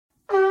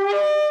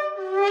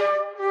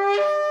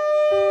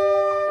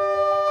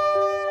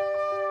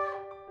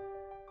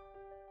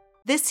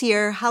this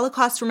year,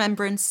 Holocaust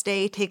Remembrance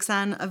Day takes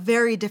on a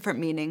very different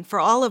meaning for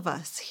all of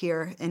us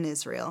here in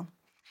Israel.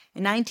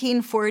 In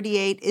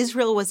 1948,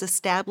 Israel was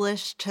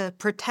established to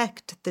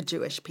protect the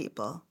Jewish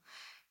people.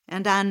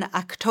 And on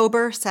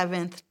October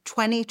 7th,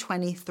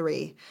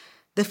 2023,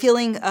 the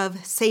feeling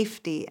of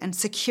safety and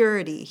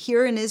security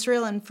here in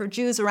Israel and for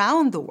Jews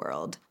around the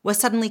world was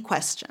suddenly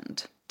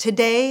questioned.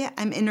 Today,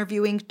 I'm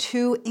interviewing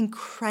two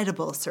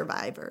incredible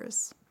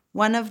survivors.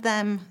 One of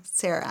them,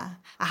 Sarah,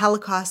 a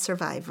Holocaust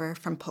survivor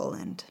from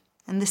Poland.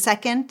 And the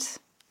second,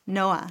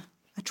 Noah,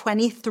 a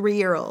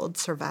 23-year-old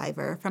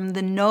survivor from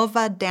the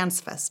Nova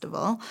Dance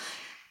Festival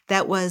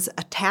that was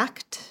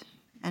attacked,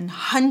 and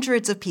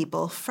hundreds of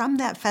people from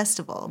that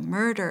festival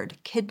murdered,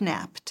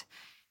 kidnapped,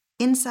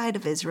 inside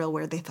of Israel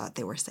where they thought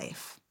they were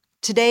safe.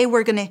 Today,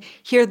 we're going to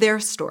hear their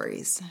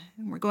stories,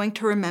 and we're going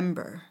to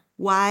remember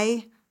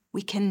why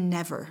we can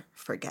never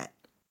forget.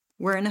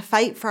 We're in a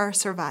fight for our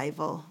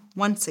survival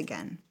once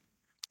again,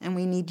 and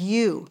we need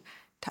you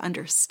to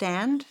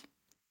understand,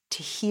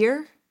 to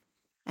hear,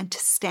 and to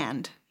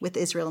stand with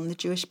Israel and the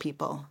Jewish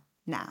people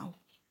now.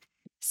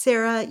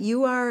 Sarah,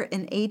 you are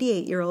an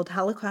 88-year-old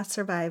Holocaust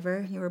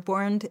survivor. You were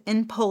born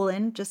in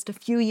Poland just a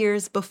few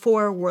years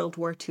before World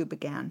War II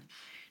began.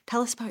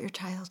 Tell us about your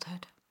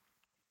childhood.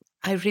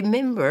 I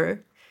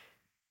remember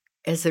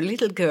as a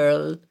little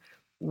girl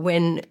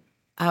when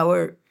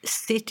our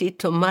city,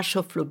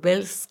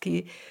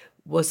 Tomaszów-Lubelski,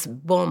 was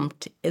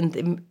bombed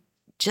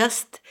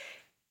just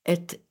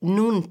at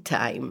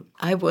noontime.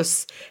 I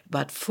was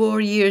about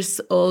 4 years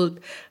old.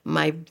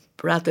 My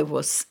brother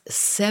was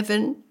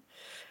 7.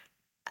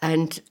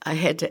 And I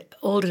had an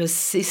older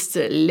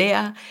sister,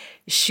 Leah.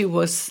 She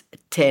was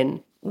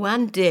 10.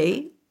 One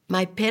day,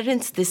 my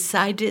parents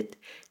decided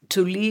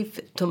to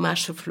leave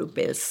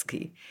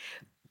Tomaszów-Lubelski.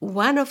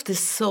 One of the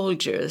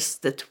soldiers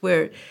that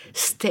were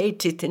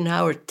stationed in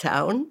our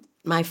town,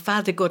 my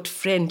father got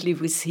friendly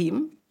with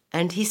him,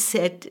 and he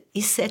said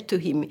to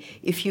him,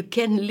 if you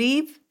can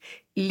leave,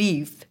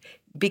 leave,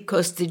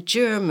 because the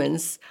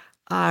Germans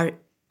are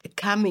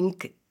coming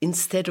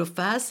instead of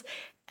us,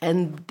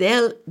 and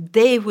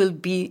they will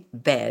be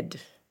bad.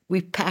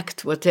 We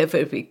packed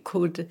whatever we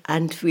could,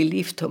 and we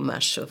left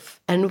Tomaszów.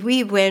 And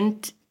we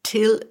went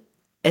till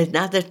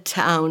another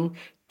town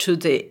to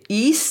the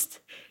east,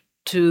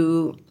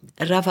 to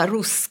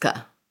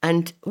Rawa-Ruska.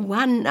 And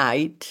one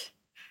night,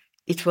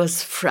 it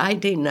was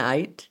Friday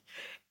night,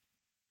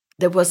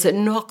 there was a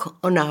knock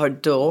on our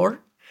door,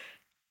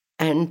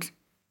 and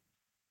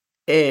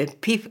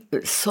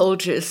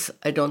soldiers,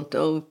 I don't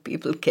know,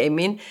 people came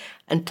in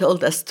and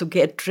told us to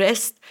get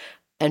dressed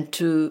and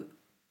to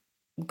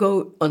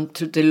go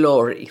onto the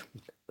lorry.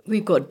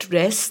 We got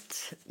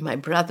dressed, my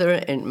brother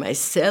and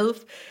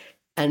myself,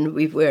 and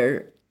we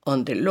were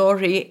on the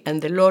lorry,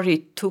 and the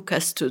lorry took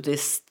us to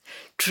this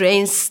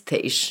train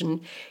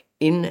station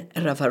in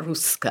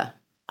Rawa-Ruska.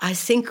 I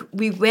think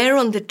we were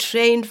on the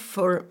train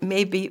for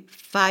maybe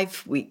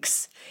 5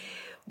 weeks.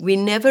 We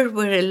never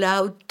were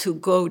allowed to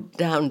go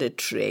down the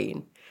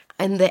train.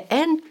 In the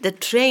end, the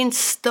train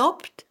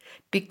stopped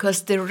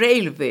because the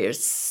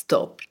railways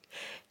stopped,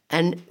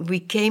 and we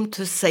came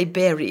to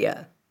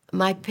Siberia.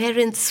 My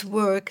parents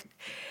worked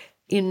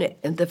in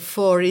the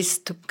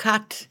forest to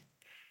cut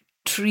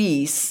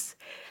trees,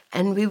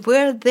 and we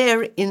were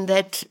there in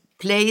that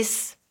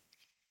place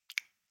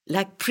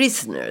like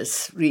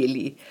prisoners,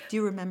 really. Do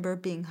you remember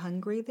being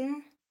hungry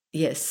there?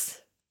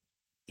 Yes.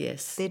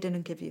 Yes. They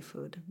didn't give you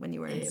food when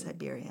you were in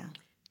Siberia.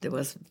 There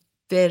was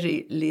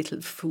very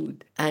little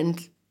food.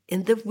 And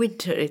in the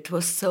winter, it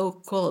was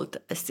so cold.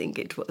 I think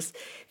it was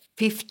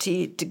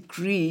 50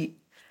 degrees.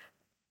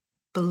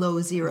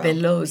 Below zero.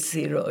 Below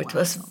zero. Wow. It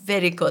was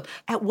very cold.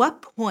 At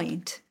what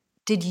point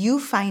did you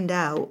find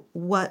out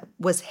what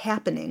was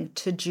happening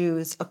to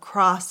Jews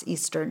across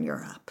Eastern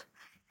Europe?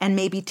 And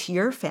maybe to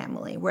your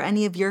family? Were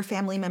any of your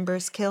family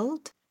members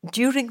killed?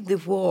 During the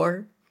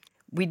war,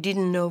 we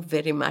didn't know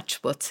very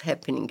much what's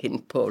happening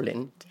in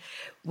Poland.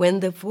 When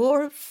the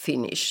war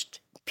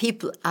finished,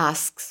 people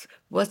asked,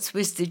 what's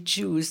with the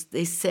Jews?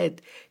 They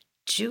said,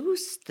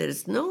 Jews?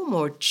 There's no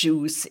more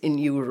Jews in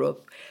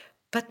Europe.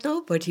 But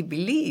nobody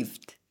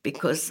believed,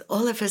 because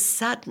all of a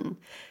sudden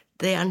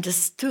they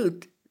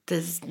understood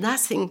there's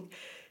nothing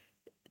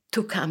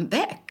to come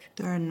back.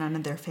 There are none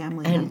of their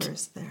family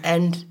members there.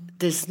 And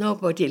there's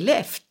nobody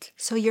left.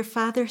 So your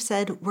father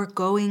said, we're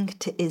going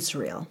to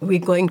Israel. We're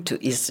going to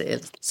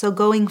Israel. So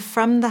going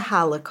from the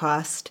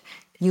Holocaust,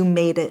 you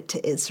made it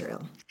to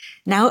Israel.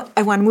 Now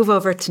I want to move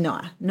over to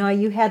Noah. Noah,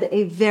 you had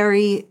a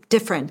very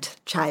different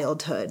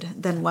childhood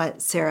than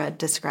what Sarah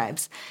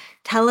describes.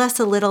 Tell us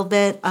a little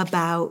bit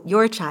about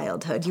your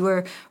childhood. You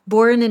were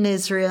born in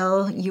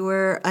Israel. You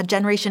were a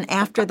generation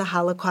after the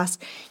Holocaust.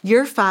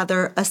 Your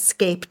father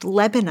escaped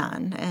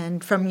Lebanon.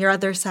 And from your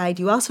other side,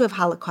 you also have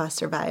Holocaust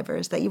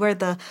survivors, that you are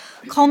the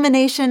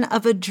culmination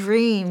of a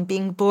dream,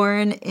 being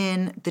born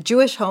in the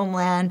Jewish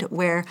homeland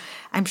where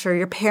I'm sure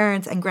your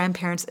parents and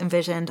grandparents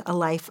envisioned a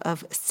life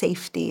of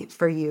safety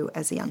for you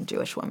as a young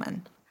Jewish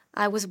woman.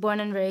 I was born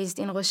and raised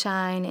in Rosh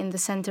Hashanah, in the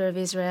center of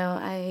Israel.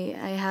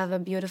 I have a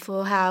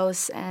beautiful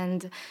house,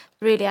 and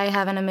really, I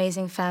have an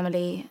amazing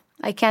family.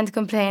 I can't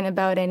complain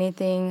about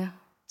anything.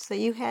 So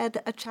you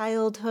had a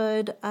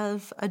childhood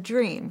of a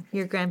dream.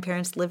 Your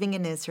grandparents living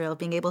in Israel,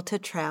 being able to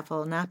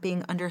travel, not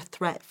being under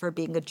threat for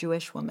being a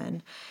Jewish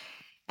woman.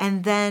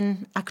 And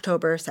then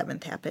October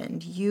 7th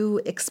happened. You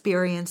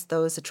experienced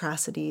those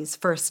atrocities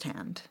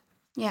firsthand.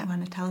 Yeah. You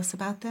want to tell us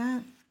about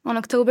that? On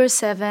October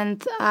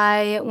 7th,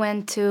 I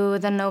went to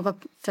the Nova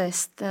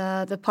Fest,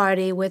 the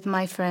party with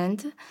my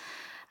friend.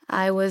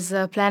 I was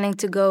planning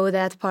to go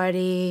that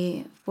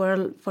party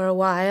for a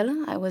while.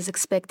 I was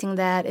expecting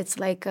that. It's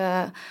like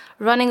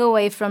running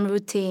away from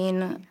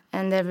routine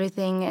and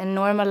everything and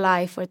normal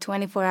life for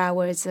 24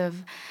 hours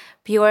of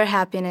pure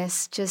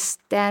happiness, just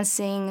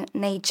dancing,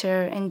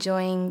 nature,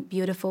 enjoying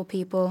beautiful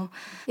people.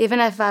 Even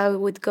if I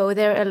would go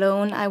there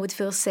alone, I would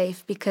feel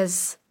safe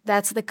because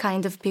that's the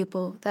kind of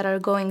people that are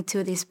going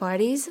to these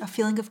parties. A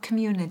feeling of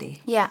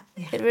community. Yeah,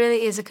 it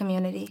really is a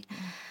community.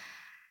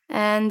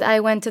 And I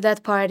went to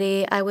that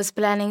party. I was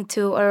planning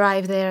to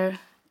arrive there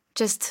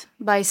just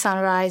by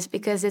sunrise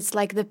because it's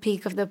like the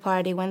peak of the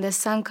party when the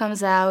sun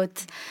comes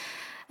out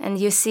and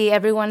you see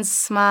everyone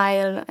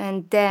smile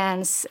and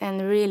dance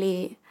and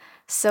really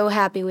so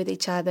happy with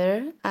each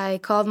other. I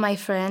called my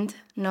friend,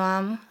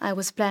 Noam. I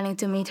was planning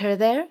to meet her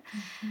there.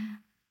 Mm-hmm.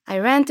 I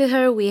ran to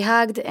her, we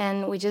hugged,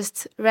 and we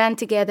just ran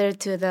together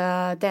to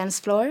the dance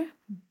floor.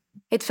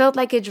 It felt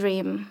like a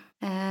dream,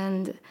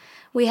 and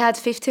we had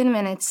 15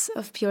 minutes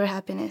of pure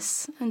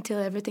happiness until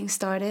everything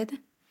started.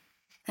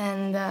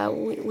 And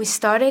we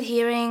started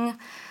hearing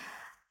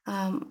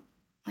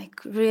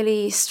like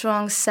really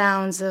strong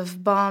sounds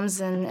of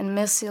bombs and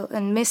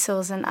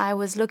missiles, and I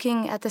was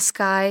looking at the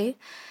sky,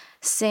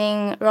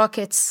 seeing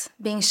rockets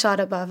being shot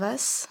above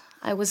us.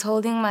 I was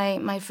holding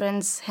my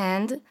friend's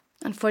hand.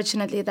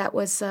 Unfortunately, that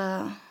was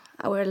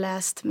our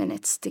last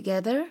minutes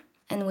together.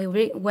 And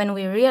when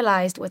we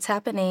realized what's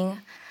happening,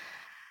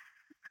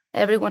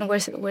 everyone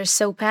were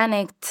so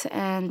panicked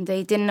and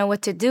they didn't know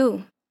what to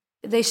do.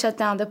 They shut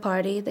down the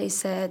party. They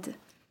said,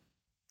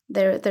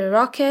 "The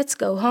rockets,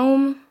 go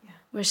home. Yeah.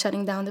 We're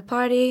shutting down the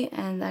party."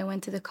 And I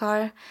went to the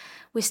car.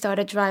 We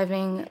started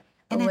driving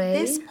away. At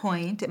this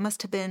point, it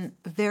must have been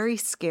very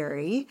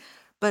scary,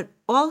 but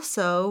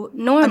also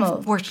normal.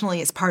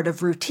 Unfortunately, it's part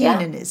of routine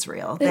in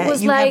Israel. It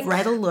was you like, have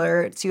red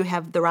alerts, you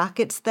have the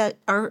rockets that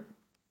are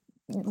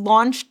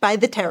launched by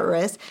the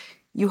terrorists.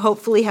 You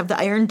hopefully have the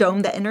Iron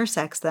Dome that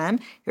intersects them.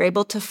 You're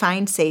able to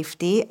find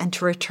safety and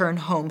to return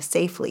home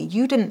safely.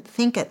 You didn't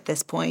think at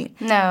this point.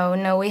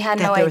 No, we had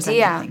no there was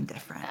idea. Anything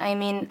different. I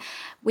mean,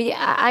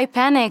 I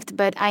panicked,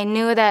 but I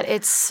knew that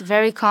it's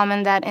very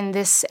common that in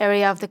this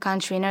area of the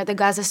country, near the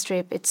Gaza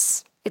Strip,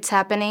 it's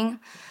happening,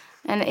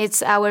 and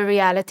it's our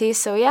reality.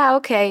 So yeah,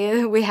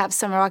 okay, we have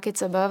some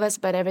rockets above us,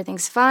 but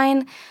everything's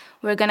fine.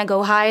 We're going to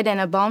go hide in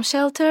a bomb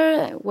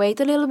shelter, wait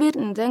a little bit,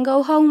 and then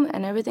go home,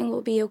 and everything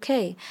will be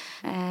okay.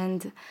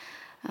 And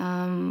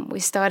we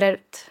started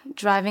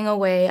driving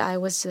away. I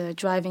was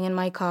driving in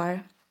my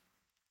car.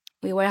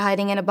 We were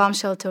hiding in a bomb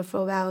shelter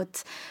for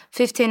about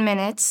 15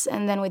 minutes,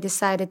 and then we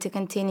decided to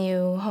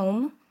continue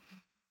home.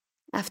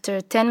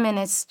 After 10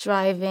 minutes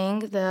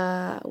driving,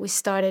 we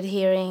started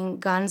hearing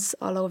guns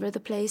all over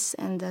the place,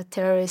 and the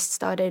terrorists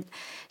started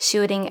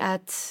shooting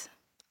at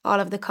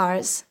all of the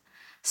cars.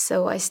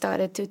 So I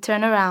started to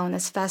turn around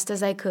as fast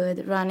as I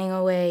could, running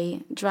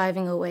away,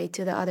 driving away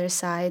to the other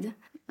side.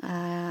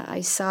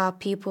 I saw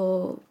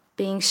people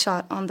being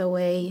shot on the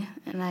way,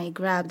 and I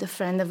grabbed a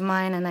friend of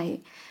mine, and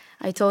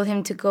I told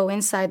him to go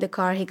inside the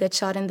car. He got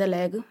shot in the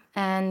leg,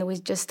 and we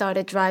just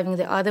started driving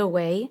the other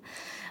way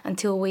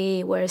until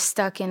we were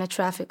stuck in a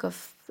traffic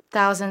of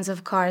thousands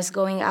of cars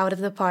going out of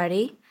the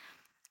party.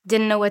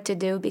 Didn't know what to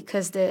do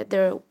because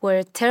there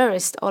were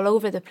terrorists all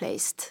over the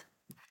place.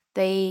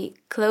 They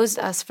closed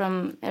us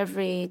from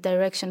every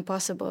direction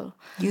possible.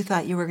 You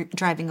thought you were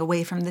driving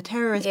away from the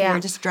terrorists, yeah. but you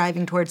were just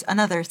driving towards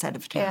another set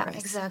of terrorists. Yeah,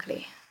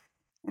 exactly.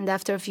 And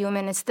after a few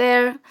minutes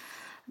there,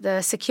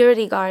 the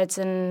security guards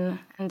and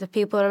the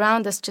people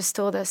around us just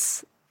told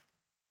us,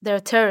 there are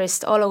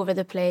terrorists all over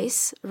the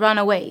place. Run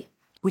away.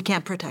 We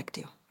can't protect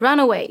you. Run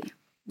away.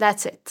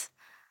 That's it.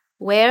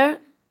 Where,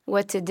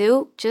 what to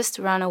do, just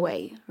run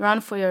away.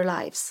 Run for your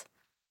lives.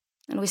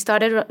 And we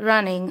started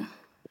running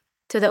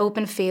to the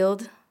open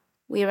field.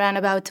 We ran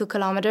about 2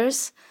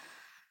 kilometers.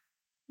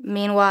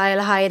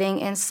 Meanwhile, hiding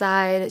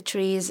inside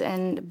trees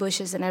and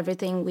bushes and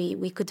everything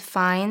we could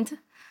find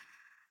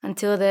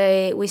until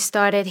we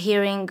started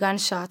hearing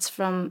gunshots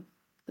from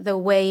the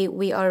way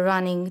we are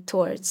running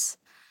towards.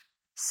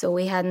 So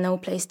we had no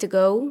place to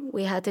go.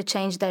 We had to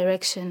change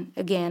direction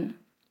again.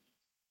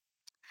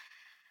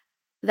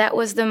 That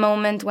was the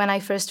moment when I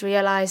first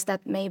realized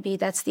that maybe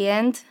that's the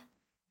end.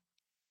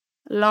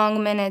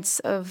 Long minutes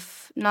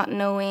of not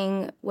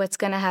knowing what's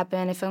going to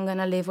happen, if I'm going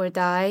to live or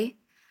die.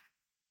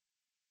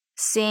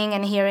 Seeing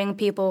and hearing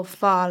people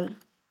fall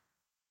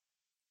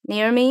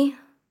near me,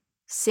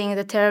 seeing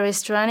the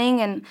terrorists running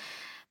and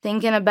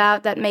thinking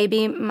about that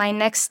maybe my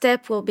next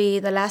step will be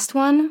the last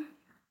one.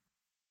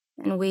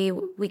 And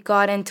we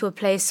got into a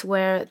place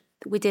where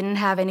we didn't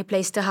have any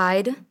place to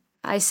hide.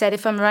 I said,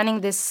 if I'm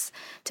running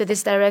to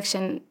this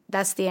direction,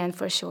 that's the end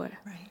for sure.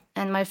 Right.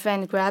 And my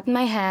friend grabbed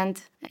my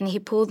hand and he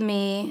pulled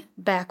me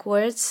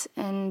backwards,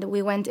 and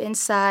we went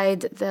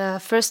inside the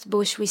first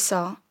bush we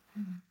saw,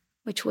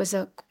 which was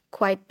a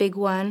quite big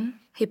one.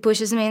 He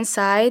pushes me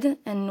inside,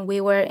 and we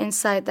were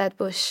inside that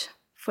bush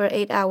for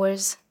 8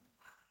 hours.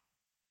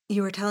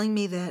 You were telling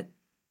me that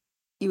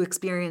you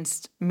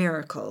experienced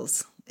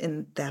miracles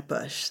in that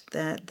bush,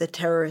 that the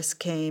terrorists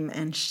came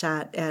and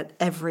shot at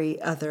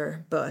every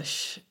other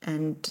bush,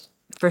 and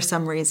for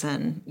some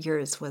reason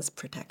yours was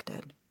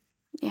protected.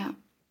 Yeah.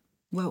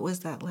 What was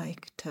that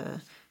like,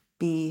 to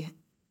be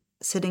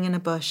sitting in a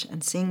bush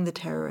and seeing the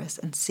terrorists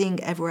and seeing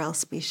everywhere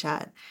else be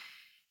shot,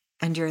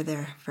 and you're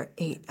there for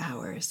 8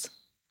 hours?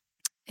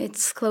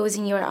 It's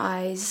closing your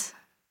eyes,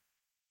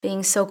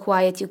 being so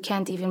quiet you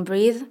can't even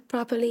breathe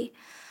properly,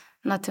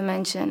 not to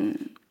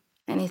mention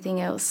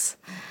anything else.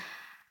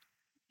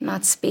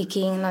 Not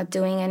speaking, not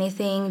doing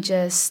anything,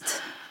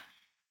 just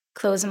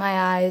close my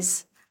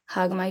eyes,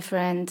 hug my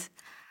friend.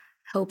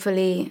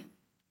 Hopefully,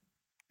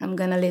 I'm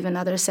gonna live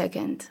another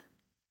second.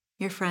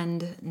 Your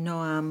friend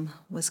Noam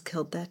was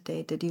killed that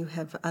day. Did you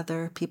have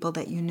other people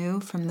that you knew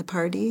from the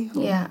party?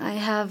 Yeah,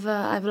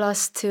 I've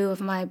lost 2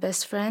 of my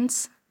best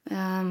friends,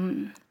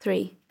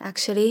 3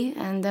 actually,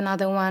 and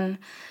another one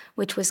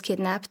which was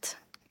kidnapped,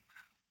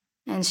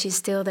 and she's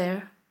still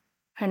there.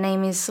 Her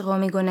name is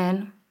Romi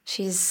Gonen.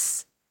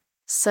 She's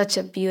such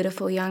a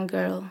beautiful young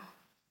girl.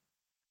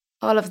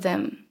 All of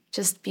them,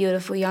 just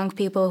beautiful young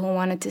people who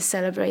wanted to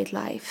celebrate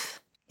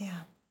life.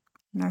 Yeah,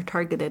 and are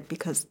targeted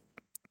because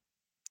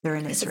they're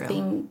in Israel.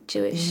 Being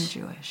Jewish.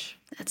 Being Jewish.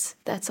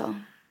 That's all.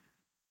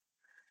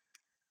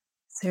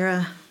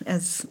 Sarah,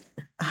 as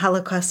a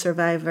Holocaust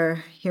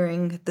survivor,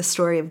 hearing the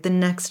story of the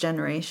next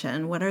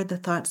generation, what are the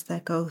thoughts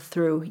that go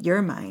through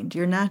your mind?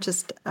 You're not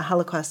just a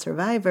Holocaust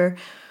survivor.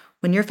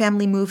 When your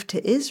family moved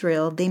to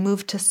Israel, they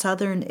moved to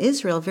southern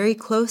Israel, very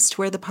close to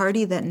where the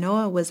party that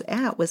Noah was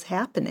at was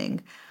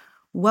happening.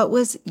 What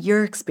was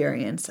your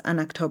experience on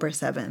October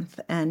 7th?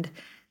 And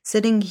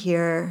sitting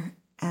here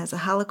as a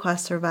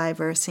Holocaust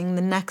survivor, seeing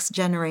the next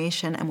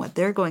generation and what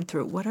they're going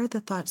through, what are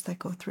the thoughts that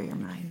go through your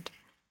mind?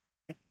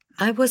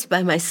 I was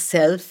by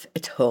myself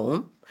at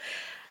home.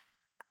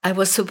 I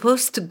was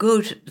supposed to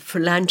go for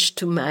lunch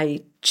to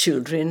my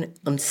children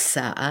on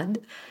Saad.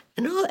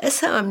 And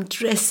as I'm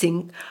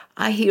dressing,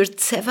 I hear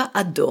Tseva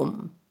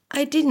Adom.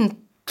 I didn't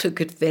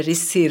took it very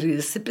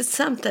seriously, but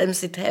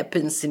sometimes it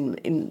happens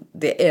in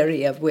the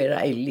area where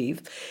I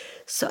live.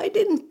 So I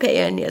didn't pay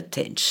any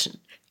attention.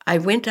 I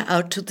went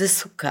out to the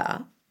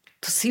sukkah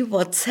to see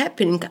what's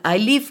happening. I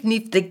live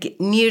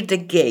near the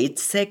gate,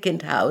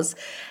 second house,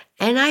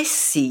 and I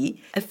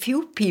see a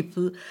few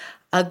people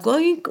are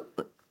going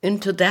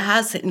into the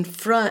house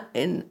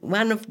in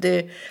one of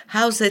the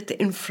houses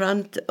in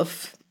front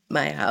of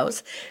my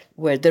house,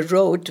 where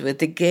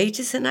the gate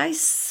is, and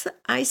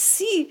I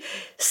see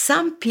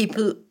some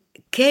people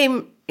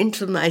came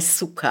into my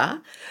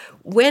sukkah,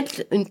 went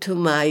into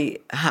my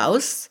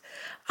house.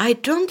 I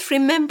don't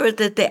remember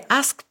that they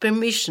asked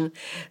permission.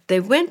 They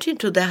went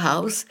into the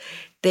house,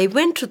 they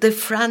went to the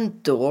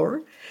front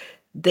door,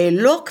 they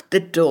locked the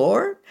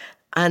door,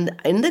 and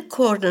in the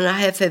corner I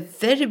have a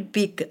very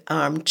big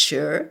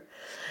armchair.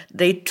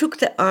 They took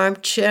the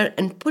armchair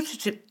and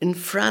put it in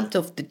front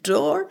of the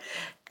door,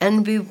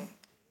 and we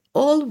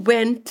all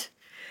went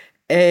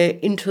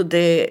into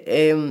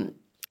the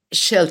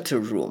shelter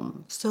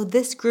room. So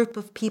this group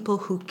of people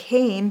who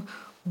came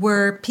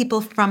were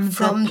people from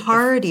the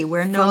party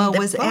where Noah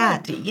was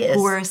at, yes,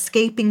 who were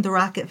escaping the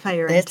rocket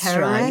fire. That's and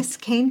terrorists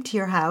right. Came to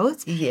your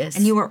house, yes,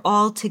 and you were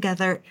all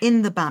together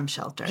in the bomb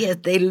shelter. Yeah,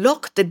 they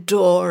locked the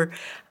door.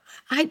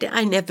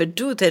 I never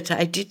do that.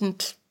 I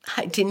didn't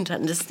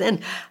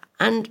understand.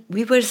 And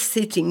we were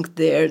sitting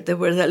there. There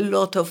was a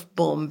lot of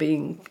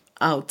bombing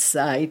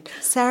outside.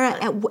 Sarah,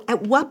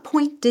 at what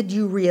point did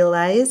you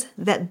realize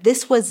that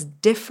this was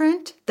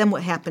different than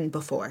what happened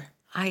before?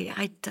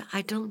 I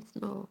don't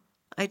know.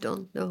 I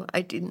don't know.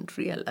 I didn't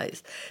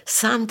realize.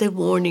 Sunday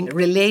morning,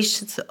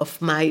 relations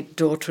of my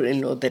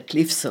daughter-in-law that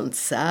lives on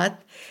Saad,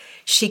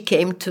 she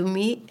came to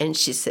me and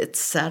she said,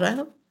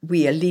 Sarah,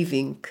 we are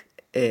leaving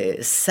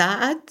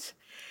Saad,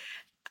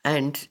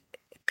 and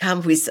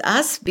come with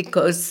us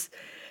because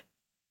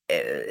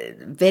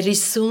very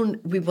soon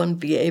we won't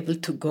be able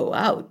to go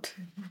out.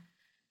 Mm-hmm.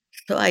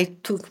 So I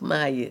took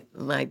my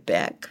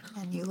bag.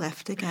 And you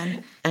left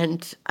again.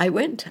 And I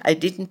went. I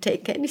didn't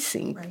take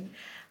anything. Right.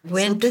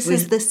 So this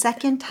is the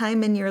second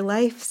time in your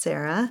life,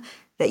 Sarah,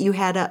 that you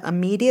had to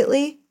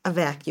immediately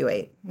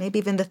evacuate. Maybe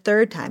even the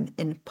third time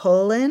in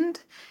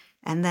Poland,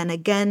 and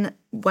then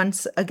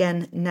once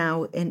again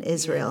now in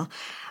Israel.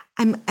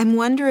 Yeah. I'm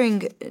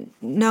wondering,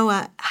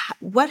 Noah,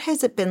 what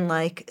has it been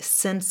like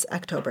since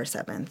October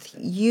 7th?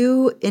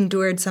 You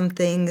endured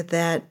something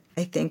that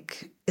I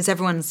think is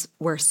everyone's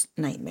worst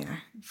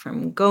nightmare,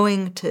 from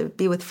going to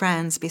be with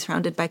friends, be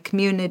surrounded by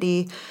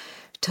community,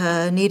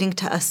 to needing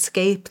to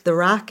escape the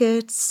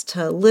rockets,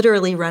 to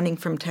literally running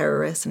from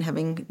terrorists and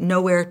having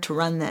nowhere to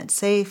run that's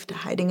safe, to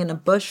hiding in a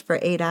bush for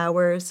 8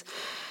 hours,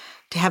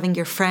 to having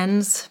your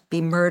friends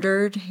be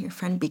murdered, your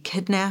friend be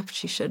kidnapped.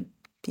 She should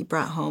be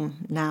brought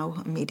home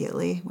now,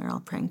 immediately. We're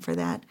all praying for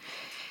that.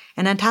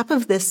 And on top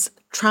of this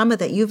trauma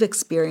that you've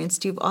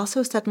experienced, you've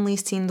also suddenly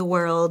seen the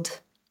world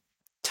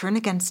turn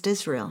against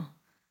Israel,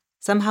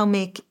 somehow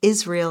make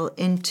Israel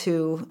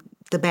into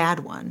the bad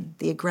one,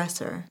 the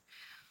aggressor.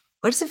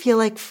 What does it feel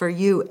like for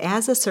you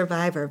as a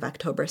survivor of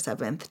October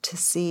 7th to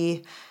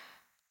see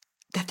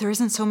that there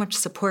isn't so much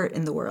support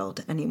in the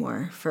world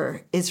anymore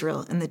for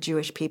Israel and the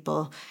Jewish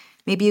people?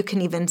 Maybe you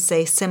can even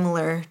say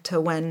similar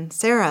to when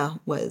Sarah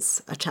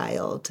was a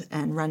child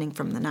and running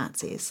from the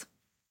Nazis.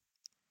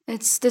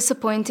 It's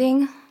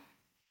disappointing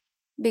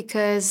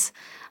because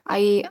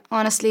I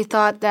honestly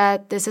thought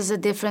that this is a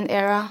different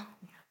era,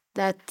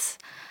 that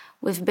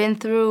we've been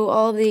through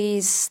all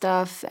these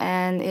stuff,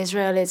 and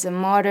Israel is a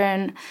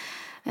modern,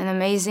 an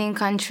amazing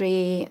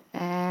country,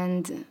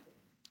 and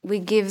we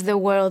give the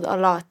world a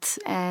lot.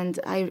 And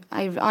I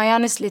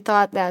honestly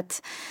thought that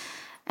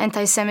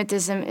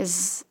anti-Semitism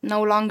is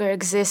no longer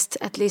exists,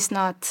 at least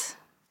not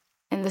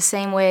in the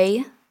same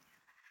way.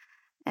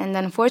 And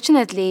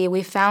unfortunately,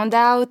 we found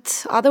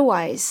out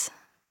otherwise.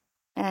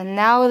 And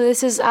now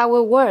this is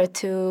our work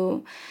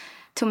to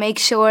make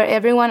sure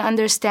everyone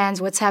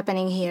understands what's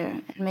happening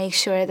here and make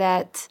sure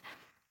that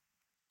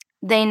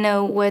they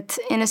know what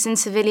innocent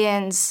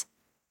civilians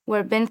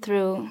were been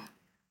through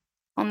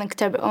on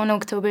October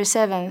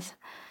 7th.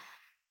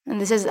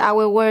 And this is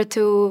our work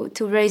to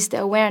raise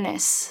the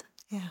awareness.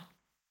 Yeah.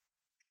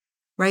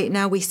 Right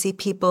now we see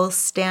people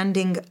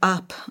standing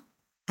up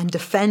and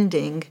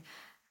defending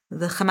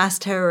the Hamas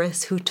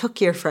terrorists who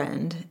took your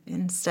friend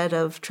instead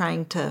of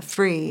trying to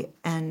free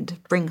and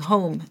bring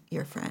home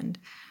your friend,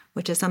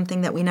 which is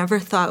something that we never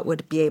thought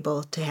would be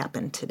able to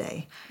happen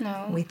today.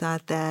 No. We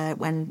thought that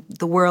when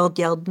the world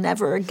yelled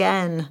never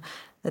again,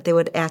 that they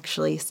would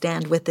actually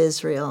stand with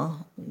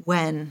Israel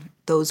when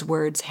those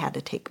words had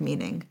to take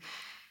meaning.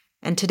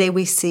 And today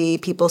we see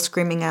people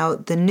screaming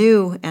out the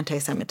new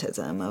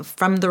anti-Semitism of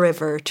from the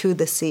river to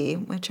the sea,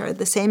 which are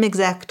the same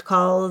exact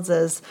calls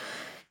as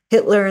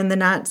Hitler and the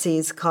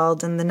Nazis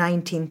called in the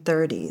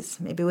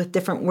 1930s, maybe with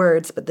different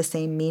words, but the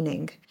same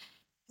meaning.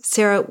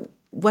 Sarah,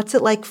 what's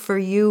it like for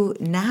you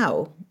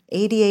now,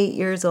 88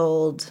 years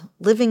old,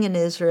 living in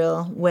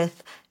Israel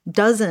with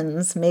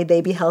dozens, may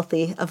they be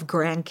healthy, of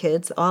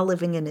grandkids, all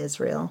living in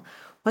Israel?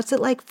 What's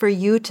it like for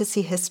you to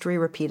see history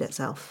repeat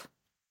itself?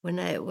 When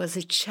I was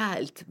a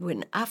child,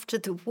 when after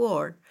the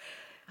war,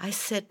 I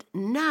said,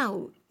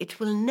 now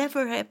it will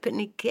never happen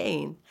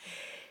again.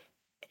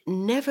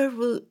 Never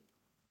will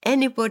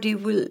anybody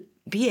will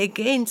be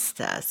against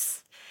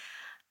us.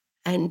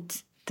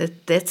 And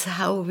that's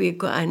how we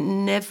go. I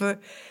never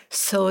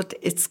thought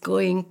it's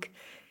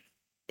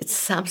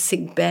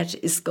something bad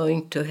is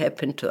going to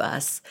happen to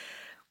us.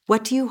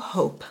 What do you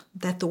hope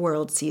that the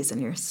world sees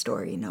in your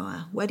story,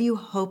 Noah? What do you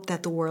hope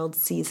that the world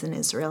sees in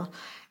Israel?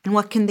 And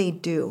what can they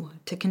do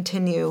to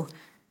continue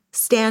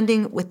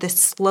standing with this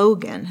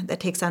slogan that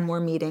takes on more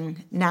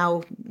meaning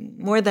now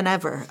more than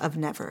ever of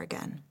never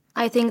again?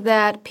 I think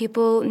that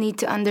people need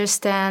to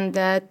understand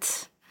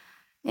that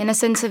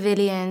innocent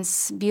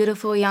civilians,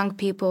 beautiful young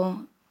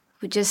people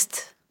who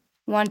just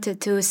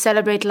wanted to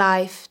celebrate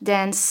life,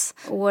 dance,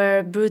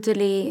 were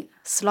brutally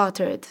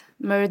slaughtered,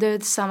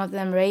 murdered, some of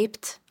them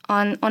raped,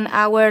 on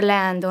our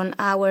land, on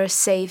our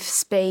safe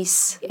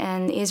space.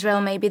 And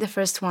Israel may be the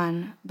first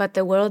one, but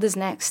the world is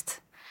next.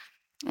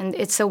 And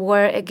it's a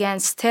war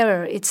against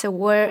terror. It's a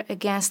war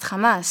against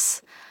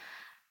Hamas.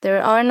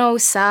 There are no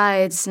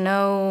sides,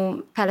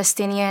 no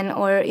Palestinian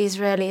or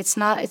Israeli. It's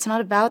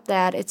not about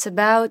that. It's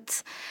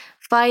about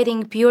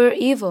fighting pure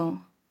evil.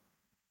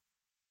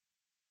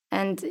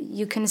 And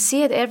you can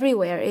see it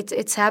everywhere.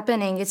 It's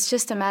happening. It's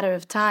just a matter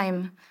of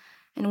time.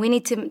 And we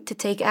need to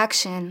take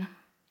action.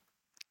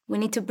 We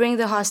need to bring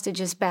the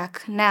hostages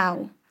back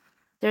now.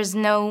 There's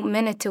no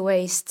minute to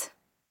waste.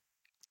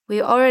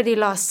 We already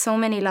lost so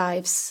many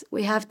lives.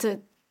 We have to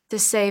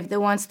save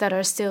the ones that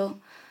are still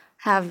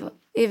have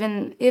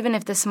even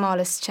if the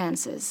smallest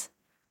chances.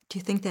 Do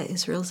you think that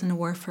Israel's in a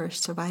war for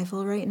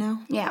survival right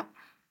now? Yeah.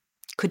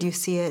 Could you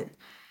see it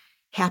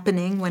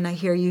happening when I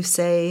hear you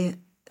say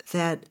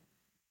that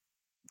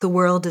the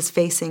world is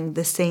facing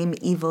the same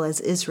evil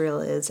as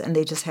Israel is and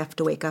they just have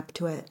to wake up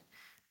to it?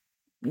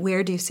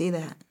 Where do you see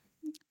that?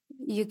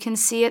 You can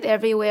see it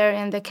everywhere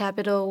in the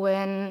capital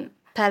when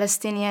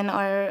Palestinians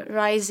are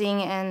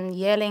rising and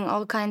yelling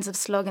all kinds of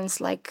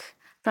slogans like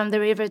from the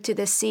river to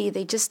the sea.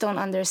 They just don't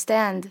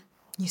understand.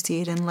 You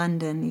see it in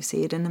London, you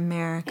see it in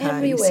America,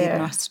 Everywhere. You see it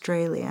in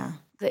Australia.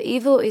 The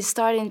evil is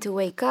starting to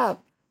wake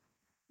up.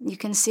 You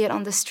can see it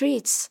on the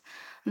streets,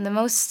 in the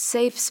most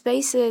safe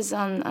spaces,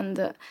 I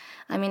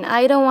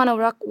don't want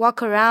to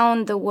walk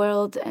around the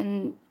world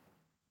and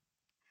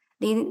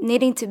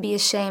needing to be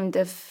ashamed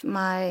of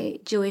my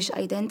Jewish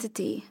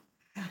identity.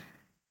 Yeah.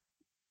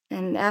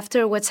 And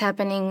after what's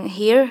happening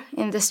here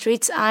in the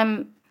streets,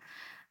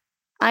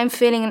 I'm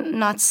feeling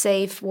not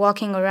safe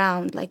walking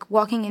around, like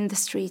walking in the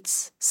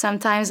streets.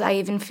 Sometimes I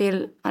even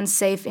feel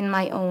unsafe in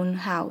my own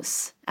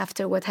house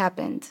after what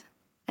happened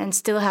and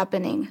still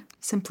happening.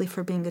 Simply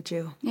for being a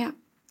Jew. Yeah.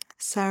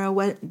 Sarah,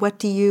 what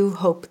do you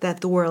hope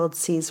that the world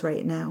sees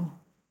right now?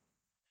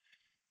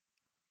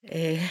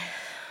 I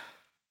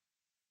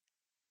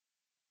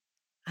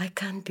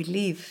can't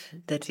believe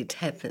that it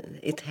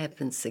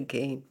happens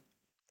again.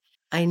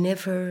 I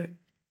never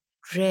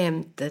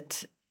dreamed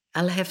that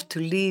I'll have to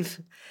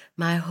leave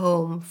my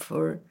home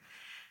for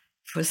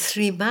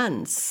 3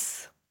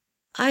 months.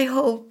 I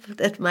hope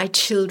that my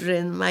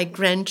children, my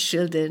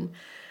grandchildren,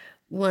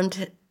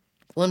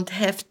 won't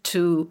have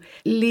to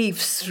live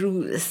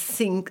through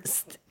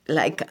things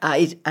like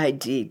I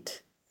did.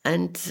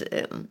 And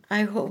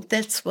I hope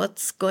that's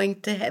what's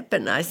going to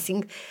happen. I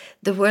think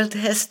the world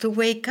has to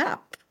wake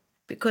up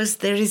because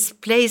there is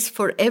place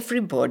for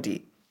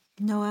everybody.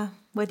 Noah,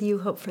 what do you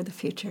hope for the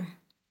future?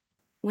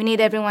 We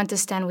need everyone to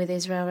stand with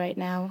Israel right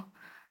now.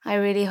 I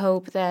really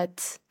hope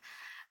that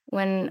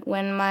when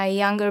my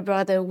younger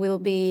brother will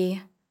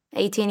be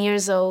 18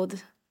 years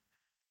old,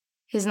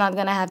 he's not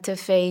going to have to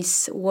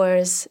face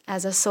wars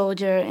as a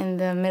soldier in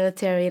the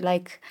military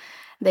like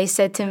they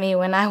said to me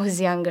when I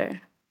was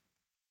younger.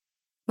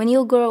 When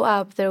you grow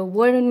up,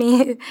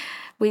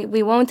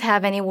 we won't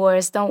have any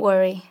wars, don't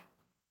worry.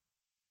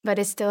 But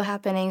it's still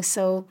happening,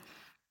 so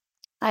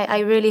I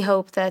really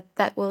hope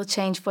that will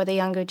change for the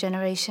younger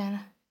generation.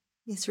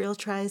 Israel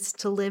tries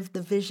to live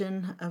the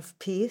vision of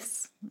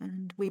peace,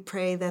 and we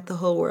pray that the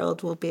whole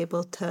world will be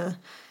able to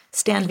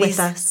stand with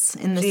us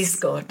in this. Please,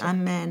 God.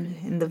 Amen.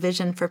 In the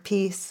vision for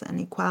peace and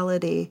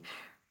equality,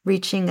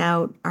 reaching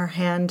out our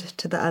hand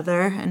to the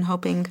other and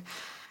hoping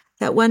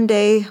that one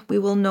day we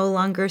will no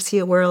longer see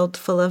a world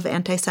full of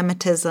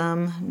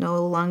anti-Semitism,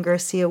 no longer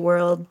see a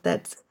world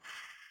that's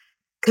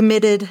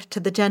committed to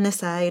the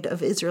genocide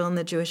of Israel and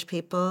the Jewish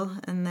people,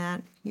 and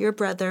that your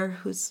brother,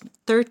 who's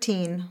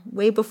 13,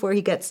 way before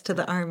he gets to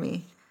the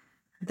army,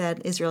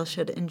 that Israel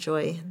should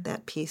enjoy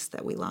that peace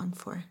that we long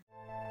for.